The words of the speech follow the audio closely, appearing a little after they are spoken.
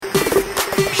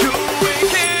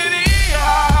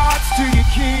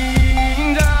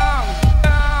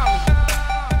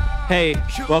Hey,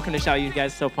 welcome to Shout. You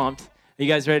guys so pumped. Are you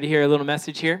guys ready to hear a little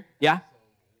message here? Yeah?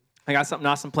 I got something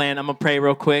awesome planned. I'm going to pray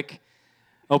real quick.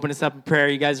 Open us up in prayer.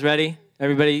 You guys ready?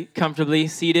 Everybody comfortably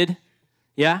seated?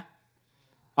 Yeah?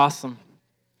 Awesome.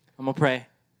 I'm going to pray.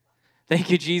 Thank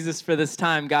you, Jesus, for this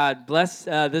time. God, bless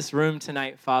this room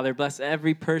tonight, Father. Bless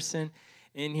every person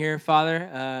in here,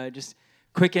 Father. Just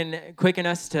quicken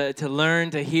us to learn,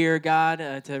 to hear,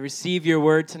 God, to receive your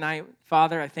word tonight,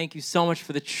 Father. I thank you so much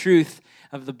for the truth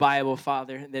of the Bible,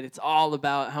 Father, that it's all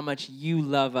about how much you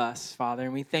love us, Father.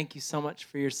 And we thank you so much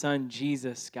for your son,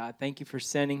 Jesus, God. Thank you for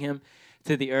sending him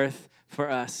to the earth for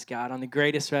us, God, on the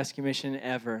greatest rescue mission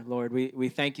ever, Lord. We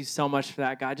thank you so much for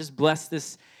that, God. Just bless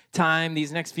this time,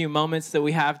 these next few moments that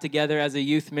we have together as a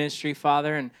youth ministry,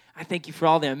 Father. And I thank you for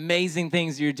all the amazing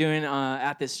things you're doing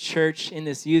at this church, in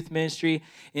this youth ministry,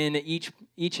 in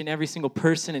each and every single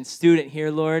person and student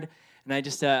here, Lord. And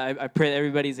I pray that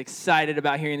everybody's excited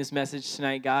about hearing this message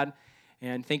tonight, God.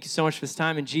 And thank you so much for this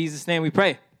time. In Jesus' name we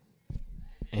pray.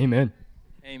 Amen.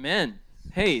 Amen.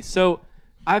 Hey, so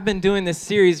I've been doing this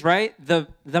series, right? The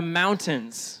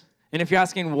Mountains. And if you're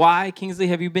asking why, Kingsley,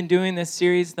 have you been doing this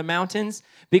series, The Mountains?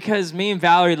 Because me and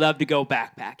Valerie love to go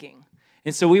backpacking.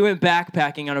 And so we went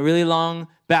backpacking on a really long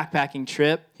backpacking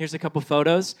trip. Here's a couple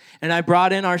photos. And I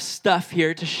brought in our stuff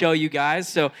here to show you guys.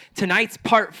 So tonight's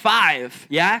part 5.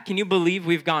 Yeah? Can you believe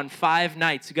we've gone 5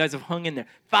 nights? You guys have hung in there.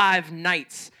 5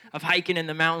 nights of hiking in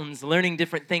the mountains, learning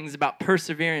different things about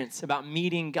perseverance, about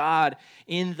meeting God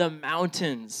in the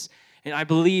mountains. And I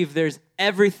believe there's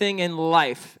everything in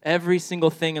life, every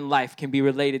single thing in life can be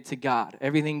related to God.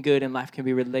 Everything good in life can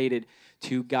be related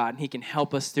to God, and he can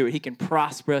help us through it. He can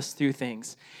prosper us through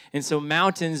things. And so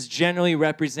mountains generally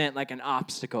represent like an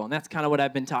obstacle, and that's kind of what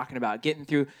I've been talking about, getting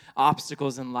through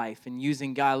obstacles in life and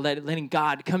using God, letting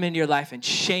God come into your life and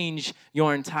change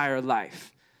your entire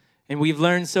life. And we've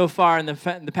learned so far in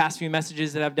the past few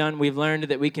messages that I've done, we've learned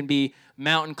that we can be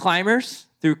mountain climbers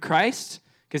through Christ,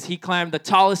 because he climbed the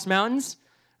tallest mountains,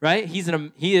 right?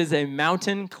 He is a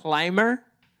mountain climber,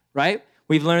 right?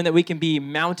 We've learned that we can be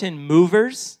mountain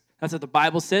movers. That's what the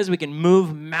Bible says. We can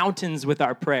move mountains with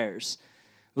our prayers.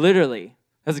 Literally.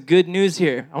 That's good news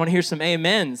here. I want to hear some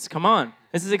amens. Come on.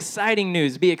 This is exciting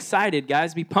news. Be excited,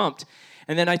 guys. Be pumped.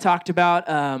 And then I talked about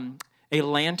a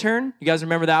lantern. You guys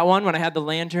remember that one when I had the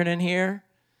lantern in here?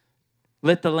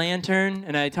 Lit the lantern.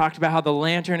 And I talked about how the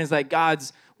lantern is like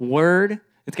God's word.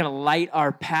 It's going to light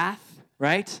our path,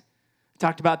 right?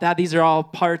 Talked about that. These are all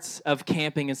parts of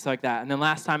camping and stuff like that. And then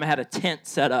last time I had a tent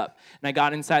set up, and I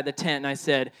got inside the tent and I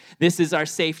said, this is our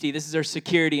safety, this is our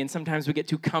security, and sometimes we get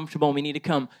too comfortable and we need to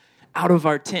come out of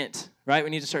our tent, right? We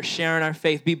need to start sharing our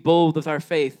faith, be bold with our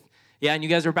faith. Yeah, and you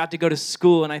guys are about to go to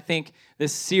school, and I think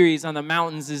this series on the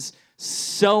mountains is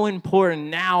so important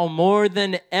now more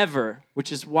than ever,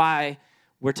 which is why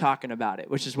we're talking about it,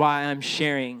 which is why I'm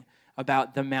sharing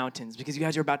about the mountains, because you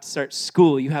guys are about to start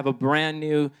school. You have a brand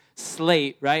new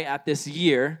slate, right, at this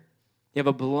year. You have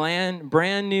a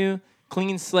brand new,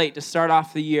 clean slate to start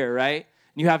off the year, right?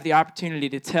 And you have the opportunity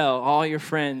to tell all your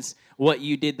friends what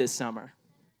you did this summer.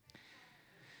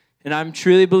 And I'm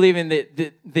truly believing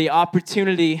that the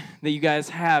opportunity that you guys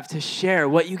have to share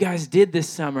what you guys did this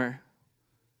summer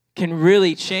can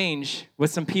really change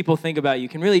what some people think about you,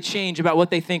 can really change about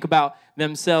what they think about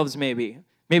themselves maybe.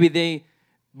 Maybe they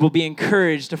will be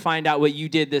encouraged to find out what you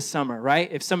did this summer, right?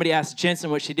 If somebody asks Jensen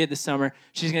what she did this summer,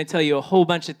 she's going to tell you a whole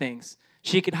bunch of things.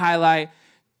 She could highlight,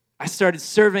 I started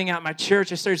serving at my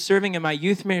church. I started serving in my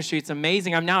youth ministry. It's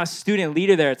amazing. I'm now a student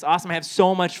leader there. It's awesome. I have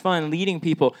so much fun leading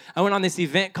people. I went on this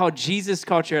event called Jesus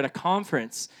Culture at a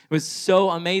conference. It was so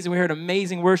amazing. We heard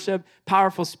amazing worship,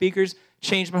 powerful speakers,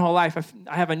 changed my whole life.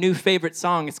 I have a new favorite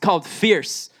song. It's called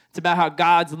Fierce. It's about how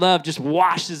God's love just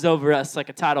washes over us like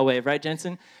a tidal wave, right,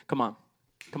 Jensen? Come on.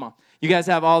 You guys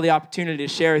have all the opportunity to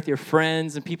share with your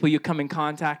friends and people you come in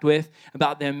contact with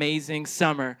about the amazing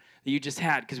summer that you just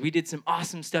had, because we did some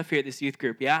awesome stuff here at this youth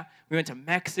group, yeah? We went to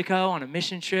Mexico on a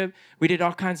mission trip. We did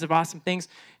all kinds of awesome things.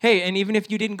 Hey, and even if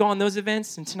you didn't go on those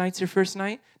events and tonight's your first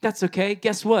night, that's okay.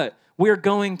 Guess what? We're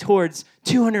going towards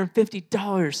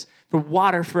 $250 for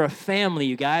water for a family,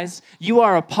 you guys. You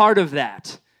are a part of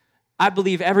that. I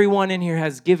believe everyone in here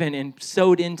has given and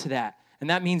sowed into that. And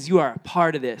that means you are a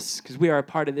part of this, because we are a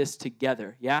part of this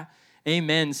together, yeah?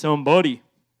 Amen, somebody.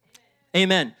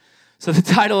 Amen. So the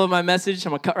title of my message, I'm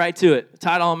going to cut right to it. The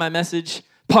title of my message,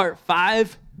 part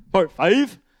 5. The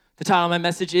title of my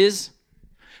message is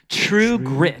True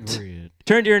Grit.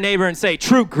 Turn to your neighbor and say,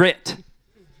 True Grit.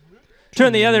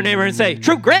 Turn to the other neighbor and say,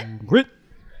 True Grit. Grit.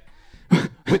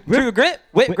 True Grit.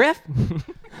 Whitgriff.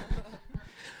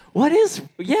 What is?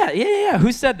 Yeah.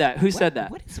 Who said that? Who said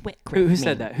that? What is wet grit? Who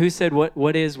said that? Who said what?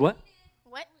 What is what?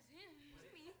 What?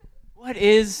 What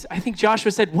is? I think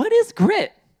Joshua said, "What is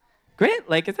grit? Grit?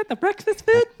 Like, is that the breakfast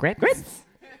food? Grits? Grits?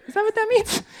 Is that what that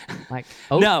means?" Like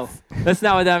oats? No, that's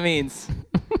not what that means.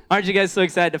 Aren't you guys so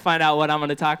excited to find out what I'm going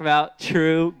to talk about?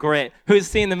 True Grit. Who's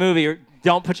seen the movie?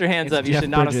 Don't put your hands It's up. You Jeff should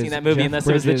not have Bridges. seen that movie Jeff unless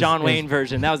it was the Bridges John is- Wayne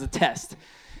version. That was a test.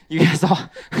 You guys all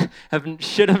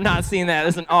should have not seen that.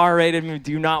 It's an R-rated movie.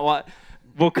 Do not watch.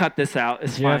 We'll cut this out.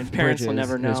 It's Jeff fine. Parents will Bridges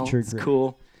never is know. True It's Grit.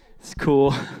 cool. It's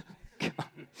cool.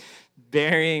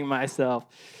 Burying myself.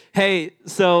 Hey,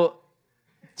 so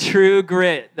True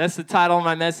Grit. That's the title of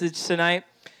my message tonight.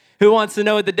 Who wants to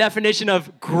know what the definition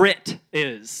of grit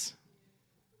is?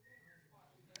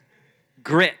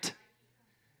 Grit.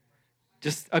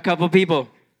 Just a couple people.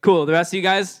 Cool. The rest of you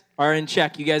guys are in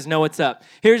check. You guys know what's up.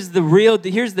 Here's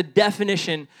the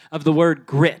definition of the word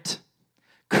grit.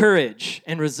 Courage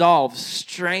and resolve,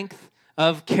 strength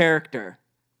of character.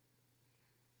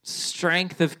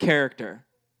 Strength of character.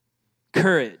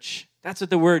 Courage. That's what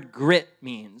the word grit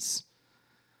means.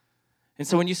 And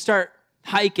so when you start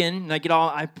hiking, and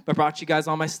I brought you guys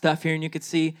all my stuff here, and you could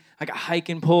see I got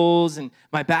hiking poles, and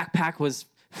my backpack was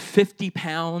 50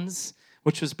 pounds,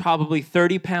 which was probably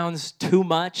 30 pounds too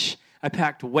much. I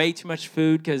packed way too much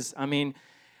food because,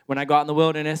 when I go out in the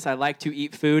wilderness, I like to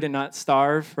eat food and not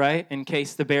starve, right? In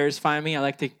case the bears find me, I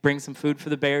like to bring some food for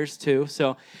the bears too.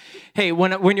 So, hey,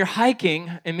 when you're hiking,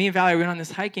 and me and Valerie went on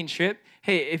this hiking trip,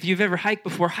 hey, if you've ever hiked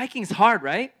before, hiking's hard,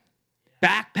 right?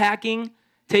 Backpacking,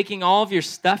 taking all of your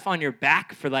stuff on your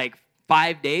back for like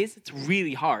 5 days, it's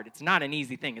really hard. It's not an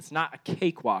easy thing. It's not a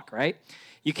cakewalk, right?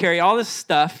 You carry all this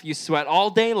stuff, you sweat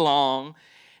all day long,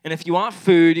 and if you want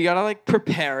food, you gotta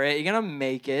prepare it, you gotta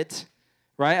make it,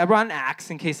 right? I brought an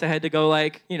axe in case I had to go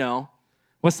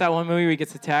what's that one movie where he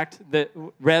gets attacked? The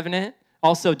Revenant.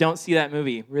 Also, don't see that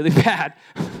movie. Really bad.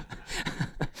 He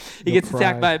You'll gets cry.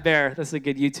 attacked by a bear. That's a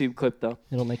good YouTube clip, though.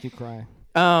 It'll make you cry.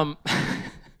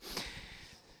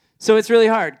 So it's really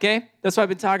hard, okay? That's what I've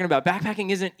been talking about. Backpacking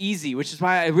isn't easy, which is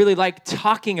why I really like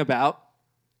talking about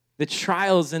the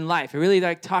trials in life. I really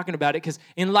like talking about it because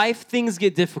in life, things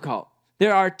get difficult.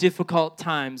 There are difficult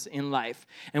times in life.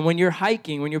 And when you're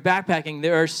hiking, when you're backpacking,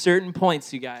 there are certain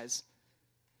points, you guys,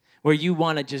 where you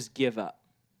want to just give up.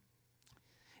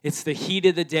 It's the heat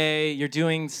of the day. You're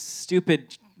doing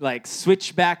stupid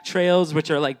switchback trails, which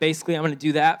are basically I'm going to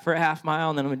do that for a half mile,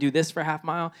 and then I'm going to do this for a half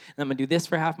mile, and then I'm going to do this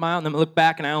for a half mile, and then I'm going to look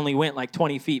back, and I only went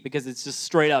 20 feet because it's just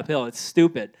straight uphill. It's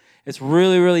stupid. It's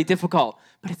really, really difficult,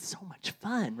 but it's so much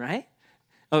fun, right?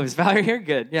 Oh, is Valerie here?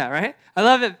 Good. Yeah, right? I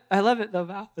love it, though,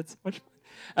 Val. It's so much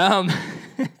fun.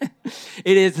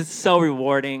 It is. It's so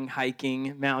rewarding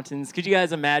hiking mountains. Could you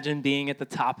guys imagine being at the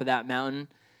top of that mountain?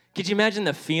 Could you imagine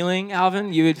the feeling,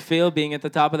 Alvin, you would feel being at the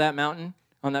top of that mountain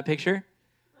on that picture?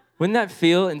 Wouldn't that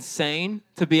feel insane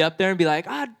to be up there and be like,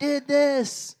 I did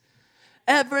this.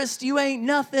 Everest, you ain't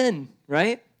nothing,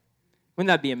 right? Wouldn't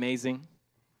that be amazing?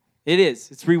 It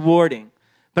is. It's rewarding.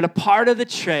 But a part of the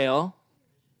trail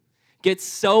gets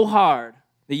so hard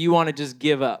that you want to just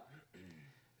give up.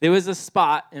 There was a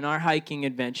spot in our hiking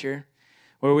adventure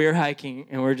where we were hiking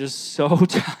and we're just so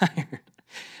tired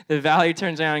that Valerie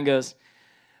turns around and goes,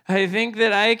 I think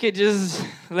that I could just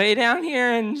lay down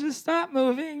here and just stop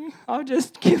moving. I'll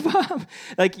just give up.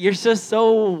 You're just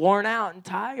so worn out and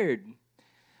tired.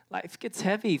 Life gets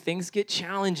heavy. Things get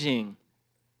challenging.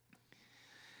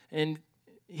 And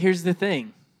here's the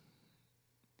thing.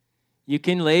 You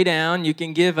can lay down. You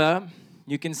can give up.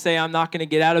 You can say, I'm not going to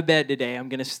get out of bed today. I'm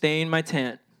going to stay in my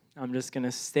tent. I'm just going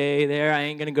to stay there. I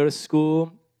ain't going to go to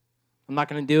school. I'm not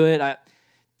going to do it.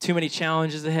 Too many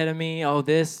challenges ahead of me. Oh,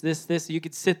 this. You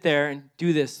could sit there and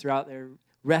do this throughout the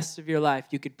rest of your life.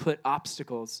 You could put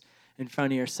obstacles in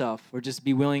front of yourself or just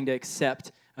be willing to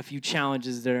accept a few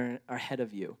challenges that are ahead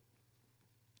of you.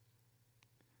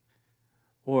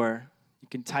 Or you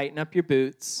can tighten up your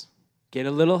boots, get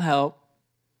a little help.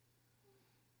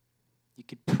 You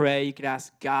could pray. You could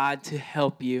ask God to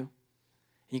help you. And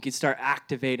you could start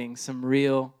activating some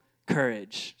real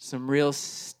courage, some real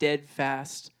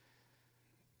steadfast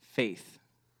faith,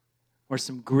 or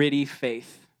some gritty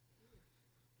faith.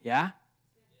 Yeah?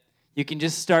 You can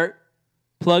just start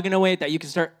plugging away at that. You can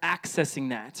start accessing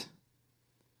that.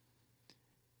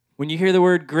 When you hear the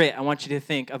word grit, I want you to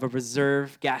think of a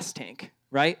reserve gas tank,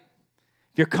 right?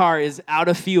 If your car is out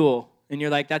of fuel and you're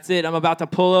like, that's it, I'm about to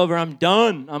pull over, I'm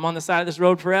done. I'm on the side of this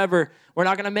road forever. We're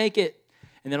not going to make it.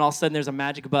 And then all of a sudden there's a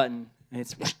magic button and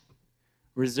it's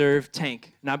reserve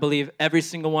tank. And I believe every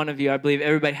single one of you, I believe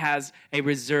everybody has a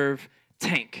reserve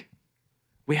tank.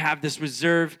 We have this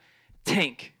reserve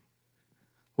tank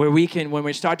where when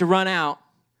we start to run out,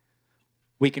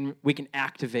 we can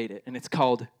activate it, and it's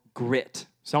called grit.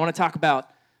 So I want to talk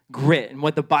about grit and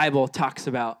what the Bible talks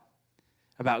about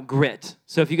grit.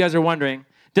 So if you guys are wondering,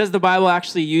 does the Bible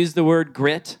actually use the word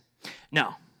grit?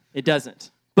 No, it doesn't.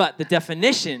 But the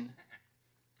definition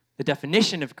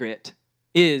of grit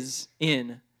is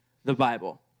in the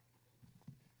Bible.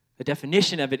 The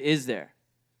definition of it is there.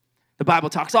 The Bible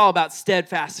talks all about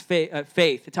steadfast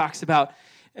faith. It talks about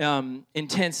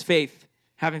intense faith,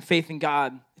 having faith in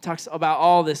God. It talks about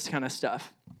all this kind of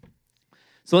stuff.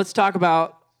 So let's talk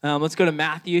about, let's go to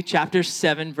Matthew chapter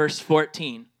 7, verse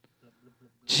 14.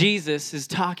 Jesus is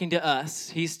talking to us.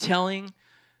 He's telling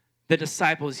the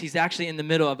disciples, he's actually in the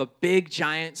middle of a big,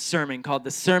 giant sermon called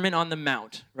the Sermon on the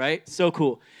Mount, right? So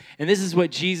cool. And this is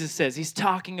what Jesus says. He's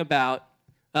talking about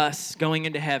us going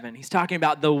into heaven. He's talking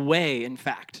about the way, in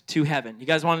fact, to heaven. You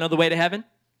guys want to know the way to heaven?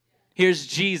 Here's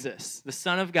Jesus, the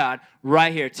Son of God,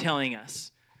 right here telling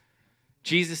us.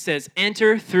 Jesus says,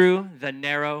 enter through the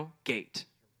narrow gate.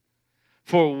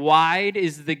 For wide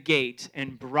is the gate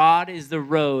and broad is the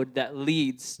road that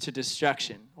leads to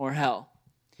destruction or hell.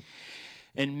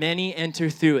 And many enter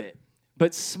through it.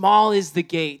 But small is the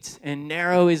gate and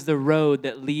narrow is the road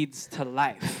that leads to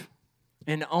life.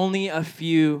 And only a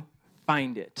few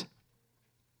find it.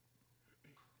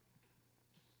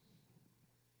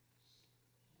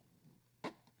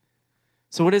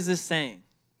 So what is this saying?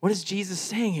 What is Jesus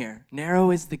saying here?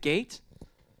 Narrow is the gate?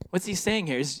 What's he saying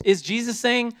here? Is Jesus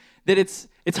saying that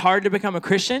it's hard to become a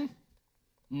Christian?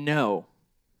 No.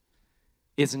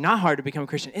 It's not hard to become a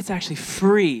Christian. It's actually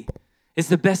free. It's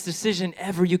the best decision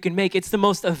ever you can make. It's the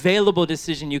most available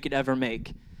decision you could ever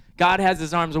make. God has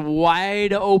his arms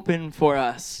wide open for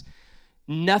us.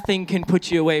 Nothing can put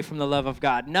you away from the love of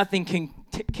God. Nothing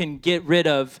can get rid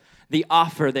of the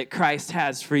offer that Christ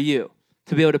has for you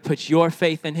to be able to put your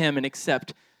faith in him and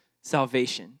accept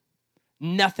salvation.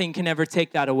 Nothing can ever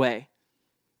take that away.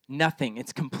 Nothing.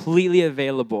 It's completely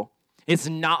available. It's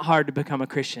not hard to become a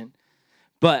Christian.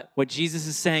 But what Jesus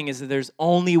is saying is that there's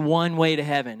only one way to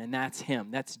heaven, and that's him.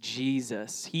 That's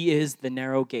Jesus. He is the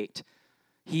narrow gate.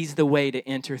 He's the way to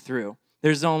enter through.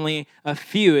 There's only a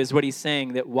few, is what he's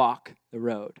saying, that walk the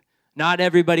road. Not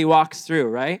everybody walks through,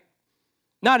 right?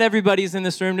 Not everybody's in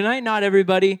this room tonight. Not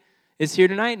everybody is here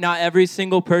tonight. Not every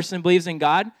single person believes in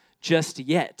God just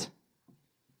yet.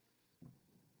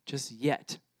 Just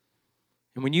yet.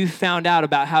 And when you found out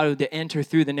about how to enter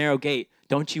through the narrow gate,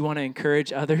 don't you want to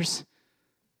encourage others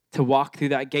to walk through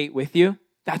that gate with you?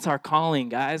 That's our calling,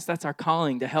 guys. That's our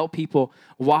calling, to help people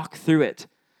walk through it,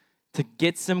 to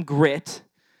get some grit,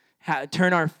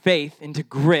 turn our faith into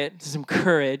grit, some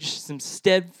courage, some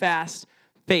steadfast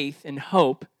faith and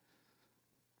hope,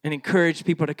 and encourage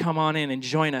people to come on in and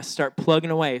join us, start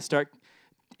plugging away,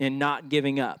 and not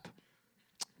giving up.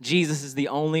 Jesus is the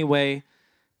only way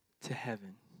to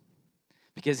heaven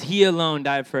because he alone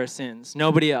died for our sins.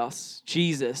 Nobody else.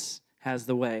 Jesus has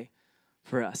the way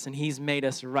for us, and he's made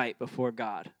us right before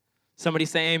God. Somebody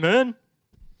say amen.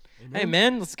 Amen.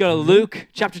 Amen. Let's go to Luke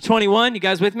chapter 21. You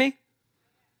guys with me?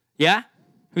 Yeah?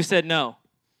 Who said no?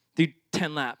 Do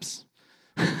 10 laps.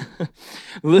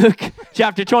 Luke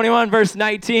chapter 21, verse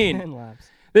 19. 10 laps.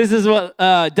 This is what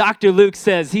Dr. Luke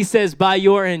says. He says, by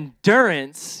your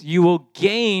endurance, you will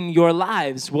gain your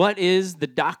lives. What is the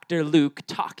Dr. Luke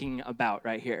talking about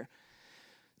right here?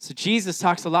 So Jesus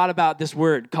talks a lot about this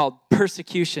word called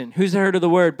persecution. Who's heard of the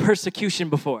word persecution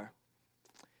before?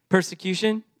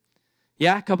 Persecution?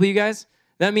 Yeah, a couple of you guys?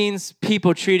 That means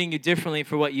people treating you differently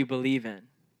for what you believe in.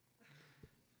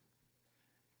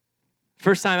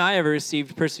 First time I ever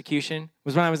received persecution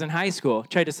was when I was in high school.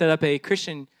 Tried to set up a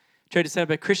Christian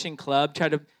club,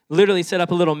 tried to literally set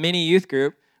up a little mini youth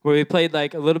group where we played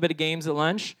like a little bit of games at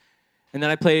lunch, and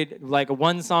then I played like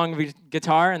one song of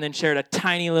guitar and then shared a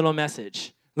tiny little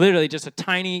message. Literally just a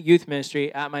tiny youth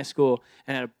ministry at my school,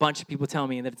 and had a bunch of people tell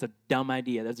me that it's a dumb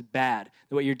idea, that it's bad,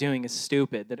 that what you're doing is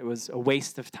stupid, that it was a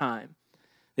waste of time,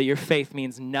 that your faith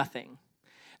means nothing.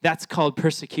 That's called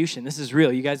persecution. This is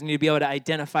real. You guys need to be able to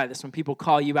identify this when people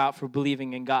call you out for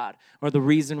believing in God, or the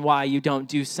reason why you don't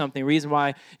do something, reason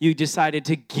why you decided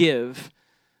to give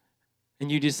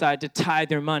and you decide to tithe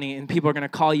their money, and people are going to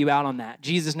call you out on that.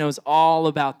 Jesus knows all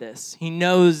about this. He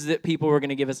knows that people were going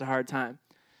to give us a hard time.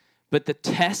 But the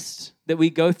test that we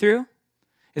go through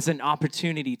is an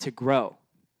opportunity to grow.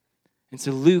 And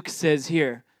so Luke says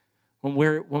here, when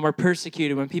we're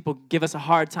persecuted, when people give us a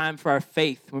hard time for our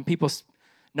faith, when people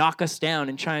knock us down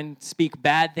and try and speak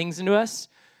bad things into us,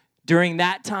 during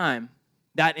that time,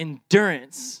 that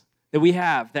endurance that we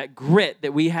have, that grit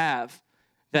that we have,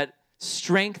 that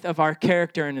strength of our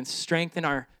character and strengthen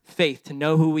our faith to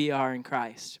know who we are in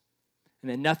Christ. And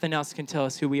then nothing else can tell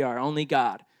us who we are. Only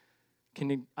God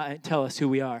can tell us who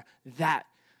we are. That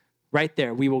right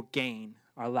there, we will gain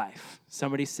our life.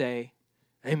 Somebody say,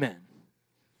 amen.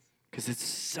 Because it's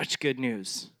such good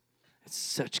news. It's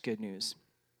such good news.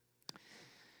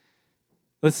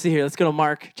 Let's see here. Let's go to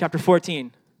Mark chapter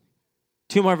 14.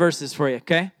 2 more verses for you,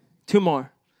 okay? 2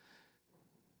 more.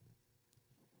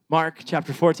 Mark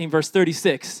chapter 14, verse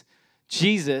 36.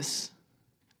 Jesus,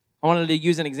 I wanted to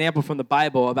use an example from the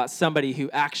Bible about somebody who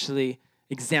actually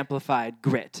exemplified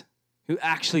grit, who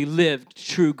actually lived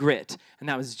true grit. And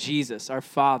that was Jesus, our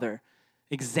Father,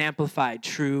 exemplified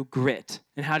true grit.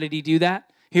 And how did he do that?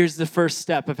 Here's the first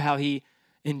step of how he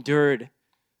endured.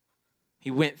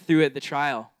 He went through it, the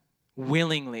trial,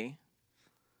 willingly.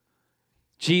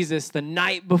 Jesus, the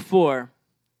night before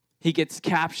he gets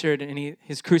captured and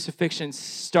his crucifixion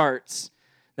starts,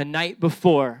 the night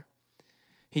before,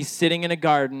 he's sitting in a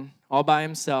garden all by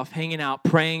himself, hanging out,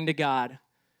 praying to God.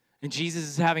 And Jesus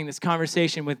is having this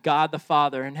conversation with God the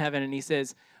Father in heaven. And he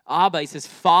says, Abba, he says,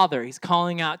 Father. He's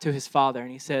calling out to his Father. And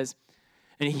he says,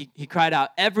 and he cried out,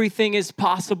 everything is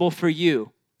possible for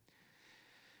you.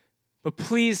 But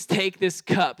please take this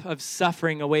cup of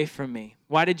suffering away from me.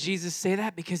 Why did Jesus say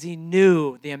that? Because he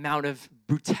knew the amount of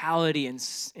brutality and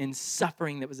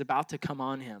suffering that was about to come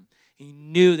on him. He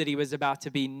knew that he was about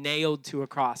to be nailed to a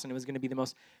cross, and it was going to be the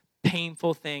most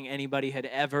painful thing anybody had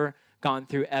ever gone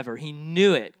through ever. He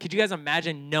knew it. Could you guys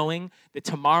imagine knowing that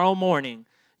tomorrow morning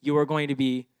you are going to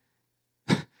be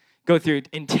go through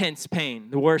intense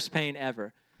pain, the worst pain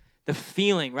ever? The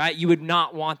feeling, right? You would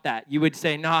not want that. You would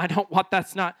say, no, I don't want,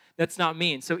 that's not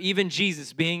me. And so even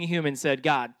Jesus, being human, said,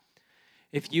 God,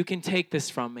 if you can take this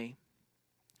from me,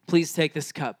 please take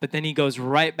this cup. But then he goes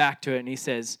right back to it and he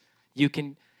says,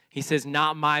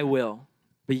 not my will,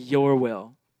 but your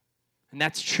will. And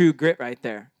that's true grit right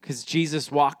there, because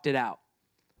Jesus walked it out.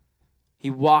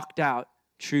 He walked out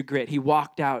true grit. He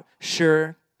walked out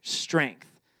sure strength.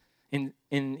 And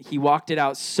he walked it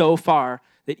out so far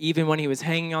that even when he was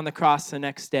hanging on the cross the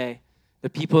next day, the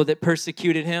people that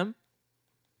persecuted him,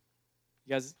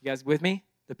 you guys with me?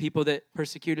 The people that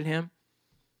persecuted him,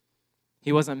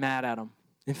 he wasn't mad at them.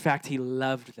 In fact, he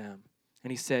loved them. And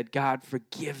he said, God,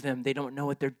 forgive them. They don't know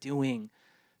what they're doing.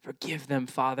 Forgive them,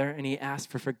 Father. And he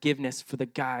asked for forgiveness for the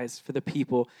guys, for the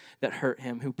people that hurt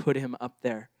him, who put him up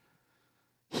there.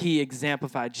 He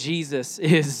exemplified. Jesus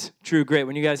is true grit.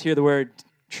 When you guys hear the word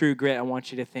true grit, I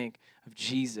want you to think of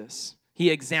Jesus. He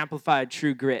exemplified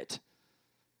true grit.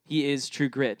 He is true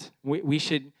grit. We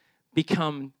should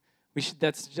become,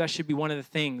 that should be one of the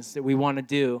things that we want to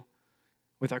do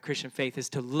with our Christian faith, is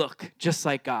to look just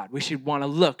like God. We should want to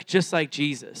look just like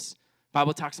Jesus. The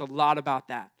Bible talks a lot about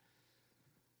that.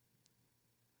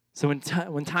 So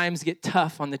when times get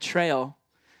tough on the trail,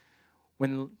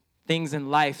 when things in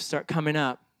life start coming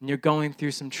up and you're going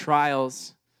through some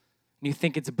trials and you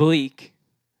think it's bleak,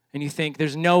 and you think,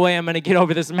 there's no way I'm going to get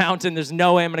over this mountain. There's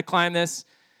no way I'm going to climb this.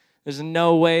 There's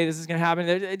no way this is going to happen.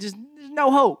 There's no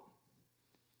hope.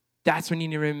 That's when you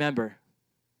need to remember.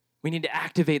 We need to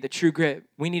activate the true grit.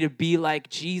 We need to be like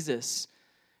Jesus.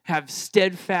 Have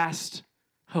steadfast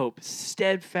hope,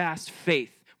 steadfast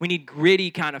faith. We need gritty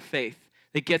kind of faith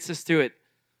that gets us through it.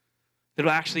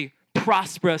 That'll actually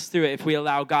prosper us through it if we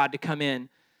allow God to come in,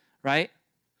 right?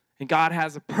 And God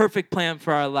has a perfect plan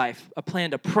for our life, a plan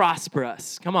to prosper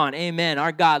us. Come on, amen.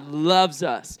 Our God loves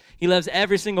us. He loves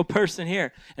every single person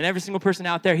here and every single person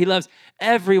out there. He loves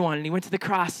everyone, and he went to the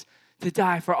cross to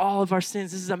die for all of our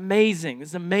sins. This is amazing. This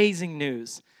is amazing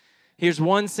news. Here's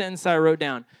one sentence I wrote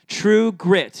down. True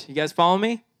grit. You guys follow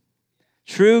me?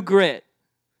 True grit.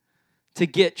 To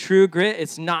get true grit,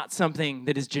 it's not something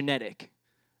that is genetic,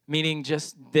 meaning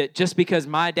just because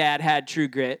my dad had true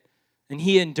grit, and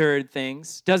he endured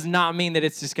things, does not mean that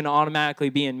it's just going to automatically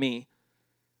be in me.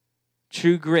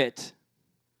 True grit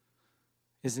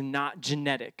is not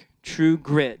genetic. True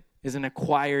grit is an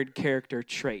acquired character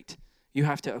trait. You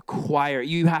have to acquire.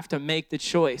 You have to make the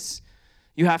choice.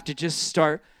 You have to just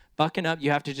start bucking up.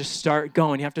 You have to just start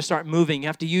going. You have to start moving. You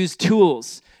have to use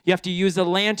tools. You have to use a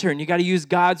lantern. You got to use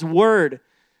God's word.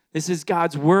 This is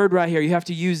God's word right here. You have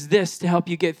to use this to help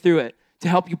you get through it, to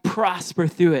help you prosper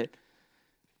through it.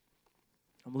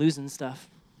 I'm losing stuff.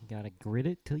 You gotta grit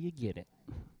it till you get it.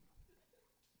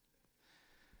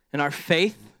 And our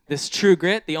faith, this true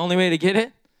grit, the only way to get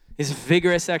it is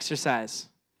vigorous exercise.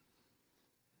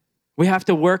 We have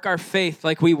to work our faith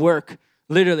like we work,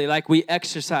 literally, like we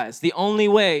exercise. The only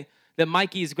way that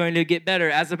Mikey is going to get better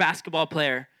as a basketball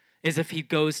player is if he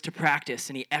goes to practice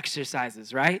and he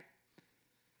exercises, right?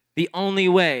 The only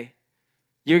way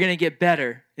you're going to get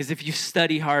better is if you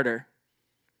study harder.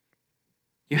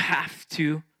 You have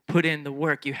to put in the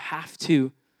work. You have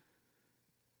to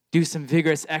do some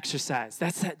vigorous exercise.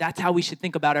 That's how we should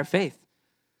think about our faith.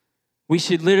 We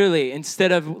should literally,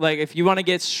 instead of like, if you want to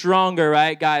get stronger,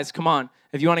 right, guys, come on.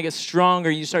 If you want to get stronger,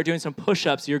 you start doing some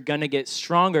push-ups, you're going to get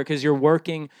stronger because you're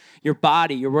working your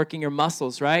body, you're working your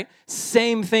muscles, right?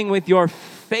 Same thing with your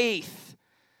faith.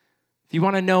 If you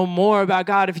want to know more about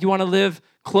God, if you want to live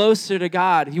closer to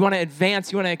God, if you want to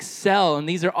advance, you want to excel, and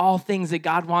these are all things that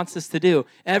God wants us to do.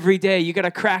 Every day, you got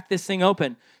to crack this thing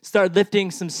open. Start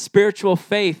lifting some spiritual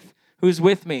faith. Who's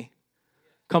with me?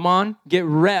 Come on, get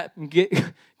ripped.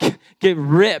 Get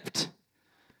ripped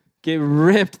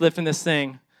lifting this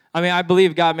thing. I mean, I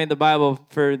believe God made the Bible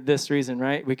for this reason,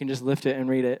 right? We can just lift it and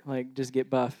read it, like just get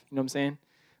buff. You know what I'm saying?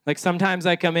 Like sometimes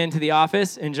I come into the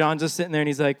office and John's just sitting there and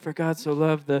he's like, for God so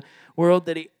loved the world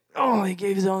that he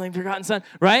gave his only begotten son,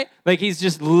 right? Like he's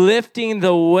just lifting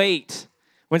the weight.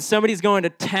 When somebody's going to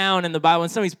town in the Bible, when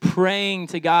somebody's praying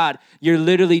to God, you're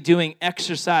literally doing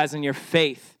exercise in your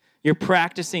faith. You're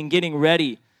practicing, getting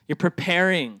ready. You're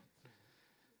preparing.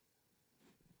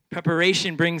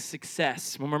 Preparation brings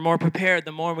success. When we're more prepared,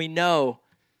 the more we know.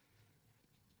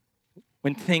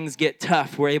 When things get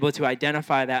tough, we're able to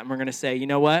identify that and we're going to say, you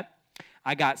know what?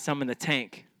 I got some in the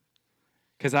tank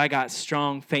because I got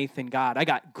strong faith in God. I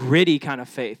got gritty kind of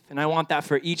faith, and I want that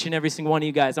for each and every single one of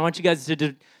you guys. I want you guys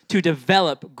to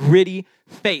develop gritty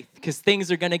faith because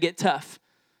things are going to get tough.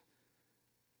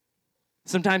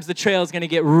 Sometimes the trail is going to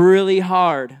get really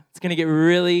hard. It's going to get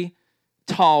really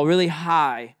tall, really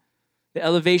high. The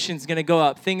elevation is going to go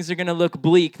up. Things are going to look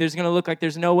bleak. There's going to look like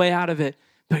there's no way out of it.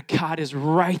 But God is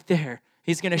right there.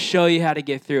 He's going to show you how to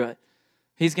get through it.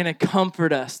 He's going to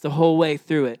comfort us the whole way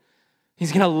through it.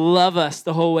 He's going to love us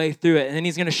the whole way through it. And then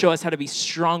he's going to show us how to be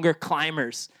stronger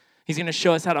climbers. He's going to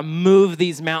show us how to move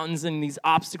these mountains and these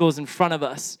obstacles in front of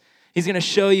us. He's going to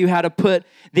show you how to put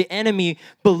the enemy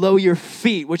below your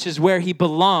feet, which is where he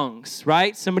belongs,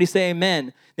 right? Somebody say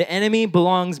amen. The enemy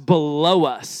belongs below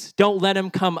us. Don't let him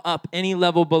come up any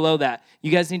level below that.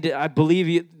 You guys need to,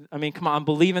 come on, I'm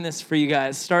believing this for you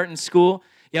guys. Start in school.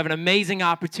 You have an amazing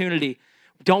opportunity.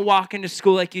 Don't walk into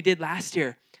school like you did last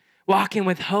year. Walk in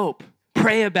with hope.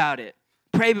 Pray about it.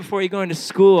 Pray before you go into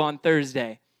school on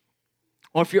Thursday.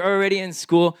 Or if you're already in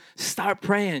school, start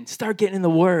praying. Start getting in the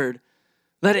Word.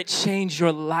 Let it change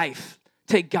your life.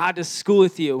 Take God to school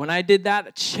with you. When I did that,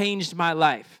 it changed my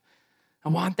life. I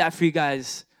want that for you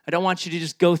guys. I don't want you to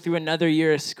just go through another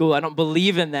year of school. I don't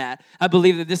believe in that. I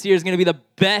believe that this year is going to be the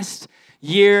best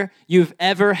year you've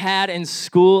ever had in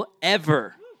school,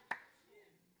 ever.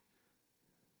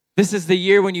 This is the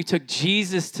year when you took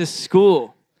Jesus to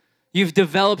school. You've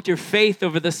developed your faith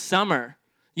over the summer.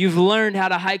 You've learned how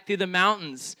to hike through the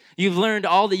mountains. You've learned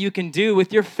all that you can do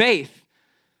with your faith.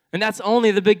 And that's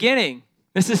only the beginning.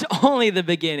 This is only the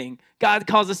beginning. God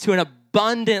calls us to an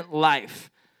abundant life.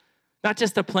 Not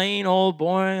just a plain old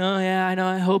boring, oh yeah, I know,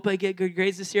 I hope I get good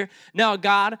grades this year. No,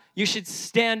 God, you should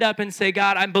stand up and say,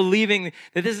 God, I'm believing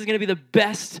that this is going to be the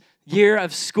best year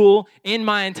of school in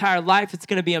my entire life. It's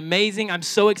going to be amazing. I'm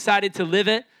so excited to live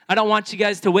it. I don't want you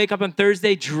guys to wake up on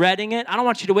Thursday dreading it. I don't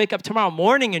want you to wake up tomorrow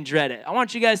morning and dread it. I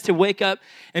want you guys to wake up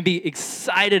and be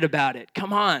excited about it.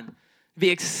 Come on.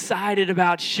 Be excited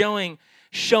about showing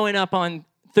up on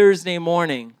Thursday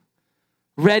morning,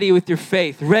 ready with your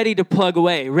faith, ready to plug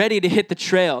away, ready to hit the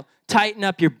trail, tighten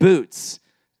up your boots.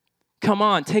 Come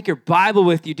on, take your Bible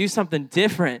with you, do something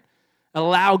different.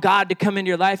 Allow God to come into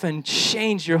your life and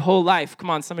change your whole life. Come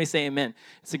on, somebody say amen.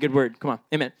 It's a good word. Come on,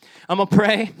 amen. I'm going to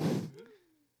pray.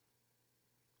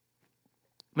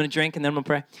 I'm going to drink and then I'm going to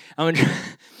pray.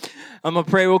 I'm going to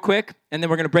pray real quick and then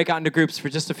we're going to break out into groups for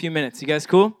just a few minutes. You guys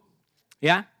cool?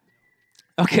 Yeah?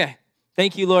 Okay.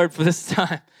 Thank you, Lord, for this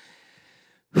time.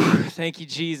 Thank you,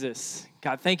 Jesus.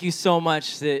 God, thank you so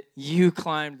much that you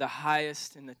climbed the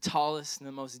highest and the tallest and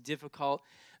the most difficult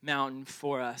mountain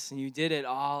for us, and you did it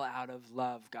all out of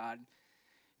love, God.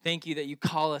 Thank you that you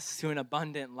call us to an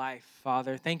abundant life,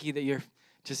 Father. Thank you that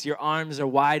your arms are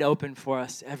wide open for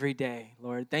us every day,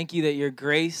 Lord. Thank you that your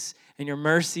grace and your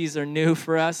mercies are new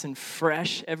for us and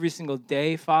fresh every single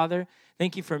day, Father.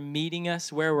 Thank you for meeting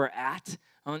us where we're at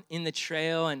in the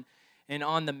trail and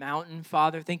on the mountain,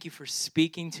 Father. Thank you for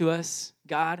speaking to us,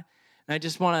 God. And I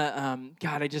just want to,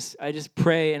 God, I just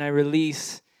pray and I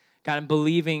release, God, I'm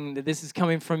believing that this is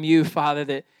coming from you, Father,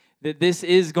 that this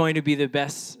is going to be the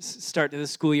best start to the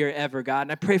school year ever, God.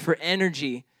 And I pray for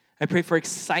energy. I pray for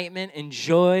excitement and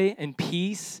joy and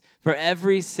peace for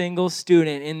every single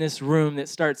student in this room that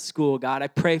starts school, God. I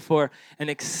pray for an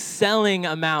excelling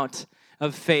amount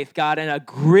of faith, God, and a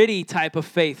gritty type of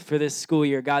faith for this school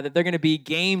year, God, that they're going to be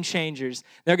game changers.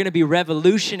 They're going to be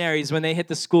revolutionaries when they hit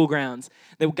the school grounds.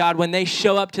 That, God, when they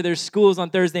show up to their schools on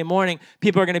Thursday morning,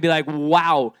 people are going to be like,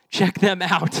 wow, check them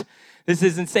out. This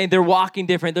is insane. They're walking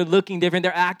different. They're looking different.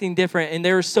 They're acting different. And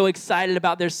they were so excited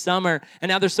about their summer. And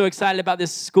now they're so excited about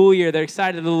this school year. They're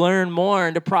excited to learn more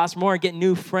and to prosper more and get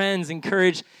new friends,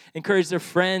 encourage their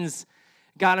friends.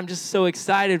 God, I'm just so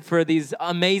excited for these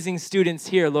amazing students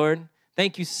here, Lord.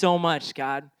 Thank you so much,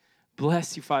 God.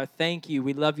 Bless you, Father. Thank you.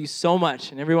 We love you so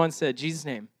much. And everyone said, Jesus'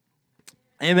 name,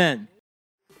 amen.